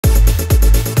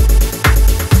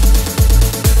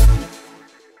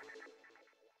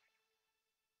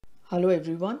Hello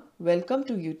everyone, welcome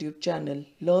to YouTube channel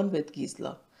Learn with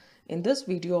Gisela. In this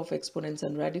video of Exponents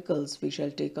and Radicals, we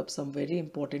shall take up some very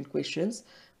important questions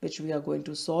which we are going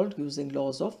to solve using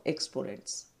laws of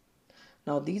exponents.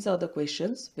 Now these are the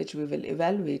questions which we will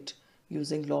evaluate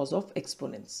using laws of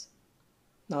exponents.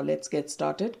 Now let's get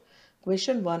started.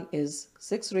 Question 1 is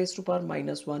 6 raised to power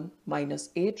minus 1 minus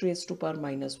 8 raised to power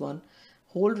minus 1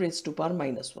 whole raised to power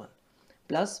minus 1.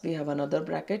 Plus we have another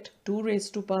bracket 2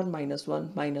 raised to power minus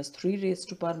 1 minus 3 raised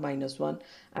to power minus 1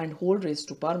 and whole raised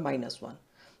to power minus 1.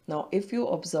 Now if you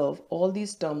observe, all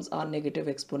these terms are negative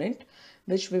exponent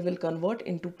which we will convert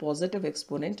into positive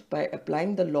exponent by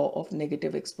applying the law of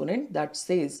negative exponent that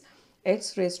says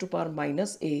x raised to power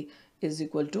minus a is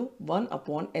equal to 1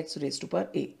 upon x raised to power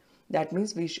a. That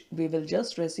means we will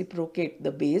just reciprocate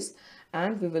the base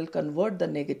and we will convert the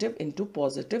negative into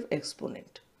positive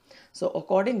exponent. So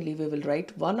accordingly, we will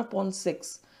write 1 upon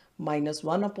 6 minus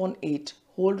 1 upon 8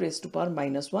 whole raised to power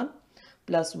minus 1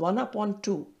 plus 1 upon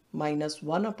 2 minus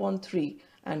 1 upon 3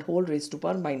 and whole raised to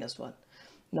power minus 1.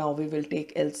 Now we will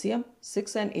take LCM.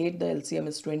 6 and 8, the LCM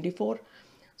is 24.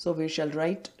 So we shall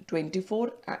write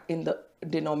 24 in the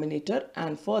denominator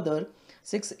and further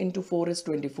 6 into 4 is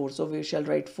 24. So we shall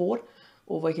write 4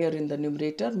 over here in the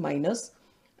numerator minus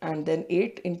and then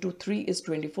 8 into 3 is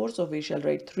 24. So we shall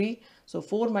write 3. So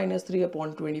 4 minus 3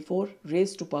 upon 24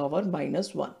 raised to power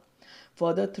minus 1.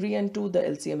 Further 3 and 2, the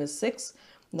LCM is 6.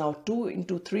 Now 2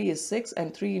 into 3 is 6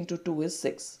 and 3 into 2 is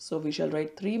 6. So we shall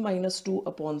write 3 minus 2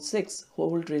 upon 6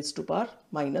 whole raised to power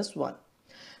minus 1.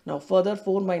 Now further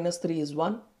 4 minus 3 is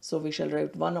 1. So we shall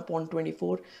write 1 upon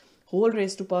 24 whole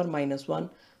raised to power minus 1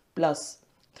 plus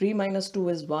 3 minus 2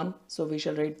 is 1. So we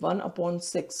shall write 1 upon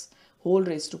 6 whole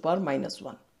raised to power minus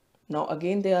 1. Now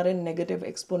again they are in negative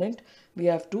exponent. We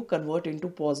have to convert into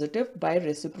positive by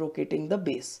reciprocating the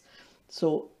base.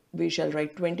 So we shall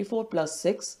write 24 plus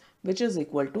 6 which is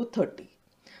equal to 30.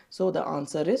 So the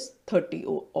answer is 30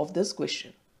 of this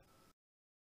question.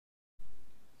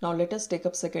 Now let us take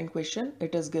up second question.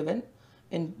 It is given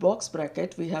in box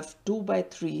bracket we have 2 by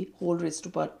 3 whole raised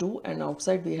to power 2 and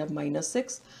outside we have minus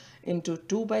 6 into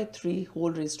 2 by 3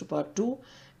 whole raised to power 2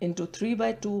 into 3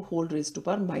 by 2 whole raised to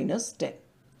power minus 10.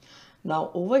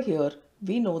 Now over here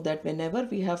we know that whenever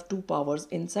we have two powers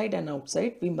inside and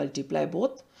outside we multiply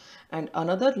both, and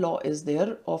another law is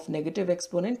there of negative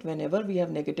exponent. Whenever we have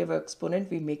negative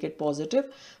exponent we make it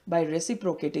positive by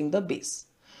reciprocating the base.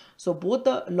 So both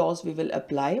the laws we will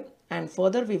apply and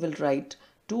further we will write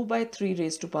 2 by 3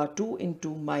 raised to power 2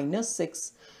 into minus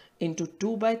 6 into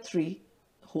 2 by 3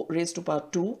 raised to power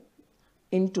 2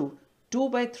 into 2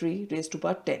 by 3 raised to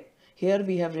power 10. Here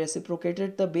we have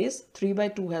reciprocated the base. 3 by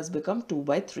 2 has become 2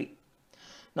 by 3.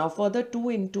 Now further 2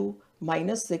 into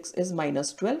minus 6 is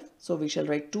minus 12. So we shall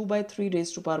write 2 by 3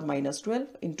 raised to power minus 12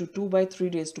 into 2 by 3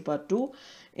 raised to power 2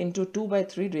 into 2 by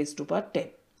 3 raised to power 10.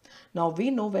 Now we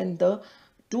know when the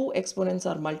two exponents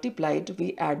are multiplied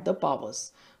we add the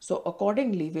powers. So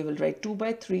accordingly we will write 2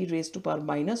 by 3 raised to power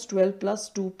minus 12 plus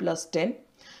 2 plus 10.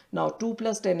 Now 2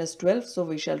 plus 10 is 12. So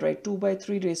we shall write 2 by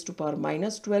 3 raised to power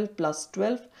minus 12 plus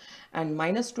 12 and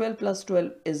minus 12 plus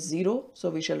 12 is 0. So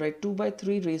we shall write 2 by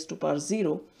 3 raised to power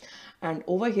 0. And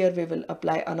over here we will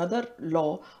apply another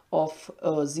law of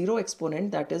 0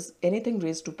 exponent, that is anything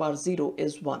raised to power 0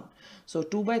 is 1. So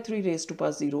 2 by 3 raised to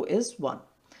power 0 is 1.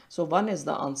 So 1 is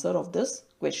the answer of this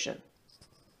question.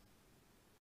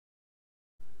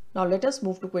 Now let us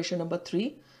move to question number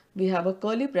 3. We have a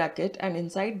curly bracket and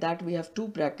inside that we have two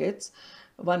brackets.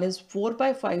 One is 4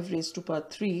 by 5 raised to power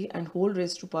 3 and whole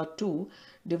raised to power 2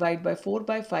 divided by 4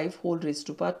 by 5 whole raised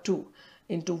to power 2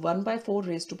 into 1 by 4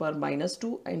 raised to power minus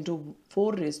 2 into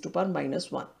 4 raised to power minus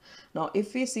 1. Now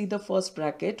if we see the first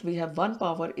bracket, we have one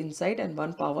power inside and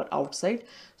one power outside.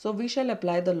 So we shall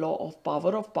apply the law of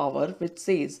power which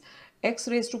says x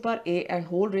raised to power a and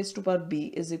whole raised to power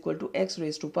b is equal to x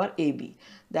raised to power ab.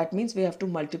 That means we have to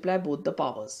multiply both the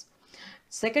powers.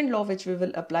 Second law which we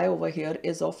will apply over here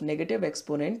is of negative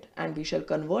exponent and we shall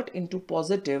convert into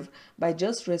positive by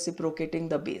just reciprocating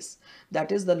the base.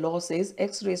 That is, the law says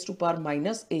x raised to power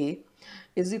minus a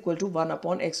is equal to 1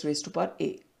 upon x raised to power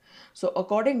a. So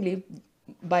accordingly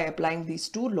by applying these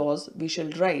two laws we shall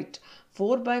write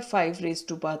 4 by 5 raised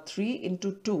to power 3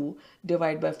 into 2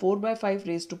 divided by 4 by 5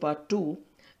 raised to power 2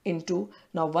 into,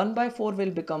 now 1 by 4 will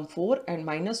become 4 and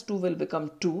minus 2 will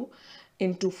become 2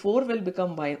 into 4 will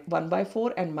become 1 by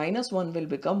 4 and minus 1 will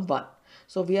become 1.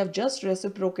 So we have just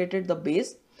reciprocated the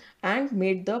base and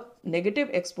made the negative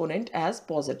exponent as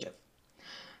positive.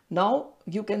 Now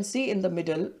you can see in the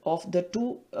middle of the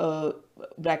two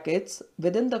brackets,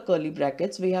 within the curly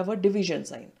brackets we have a division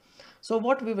sign. So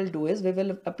what we will do is we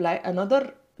will apply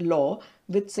another law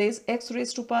which says x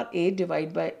raised to power a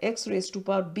divided by x raised to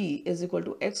power b is equal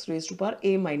to x raised to power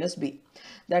a minus b.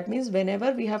 That means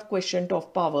whenever we have quotient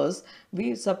of powers,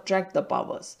 we subtract the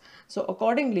powers. So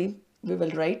accordingly, we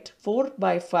will write 4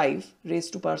 by 5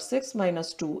 raised to power 6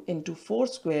 minus 2 into 4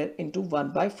 square into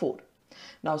 1 by 4.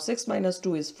 Now 6 minus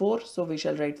 2 is 4, so we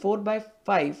shall write 4 by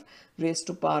 5 raised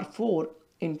to power 4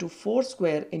 into 4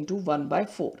 square into 1 by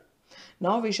 4.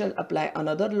 Now we shall apply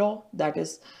another law, that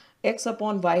is x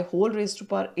upon y whole raised to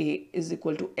power a is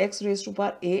equal to x raised to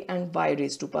power a and y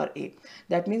raised to power a.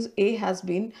 That means a has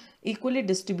been equally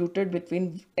distributed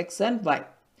between x and y.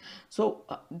 So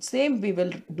same we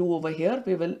will do over here.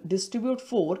 We will distribute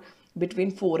 4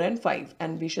 between 4 and 5,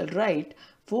 and we shall write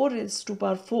 4 raised to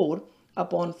power 4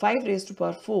 upon 5 raised to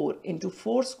power 4 into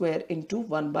 4 square into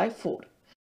 1 by 4.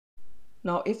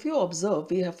 Now if you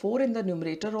observe, we have 4 in the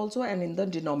numerator also and in the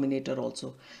denominator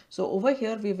also. So over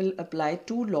here we will apply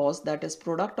two laws, that is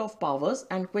product of powers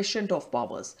and quotient of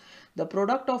powers. The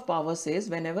product of powers says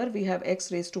whenever we have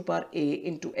x raised to power a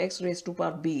into x raised to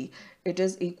power b, it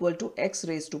is equal to x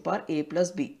raised to power a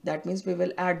plus b. That means we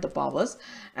will add the powers.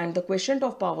 And the quotient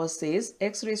of powers says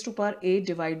x raised to power a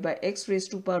divided by x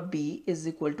raised to power b is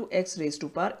equal to x raised to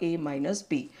power a minus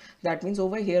b. That means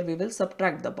over here we will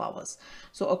subtract the powers.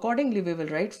 So accordingly we will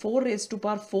write 4 raised to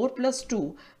power 4 plus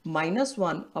 2 minus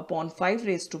 1 upon 5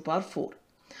 raised to power 4.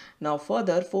 Now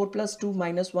further 4 plus 2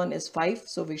 minus 1 is 5.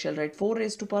 So we shall write 4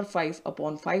 raised to power 5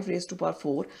 upon 5 raised to power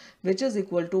 4, which is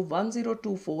equal to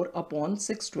 1024 upon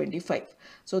 625.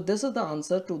 So this is the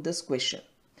answer to this question.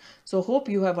 So hope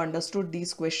you have understood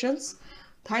these questions.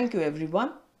 Thank you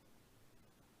everyone.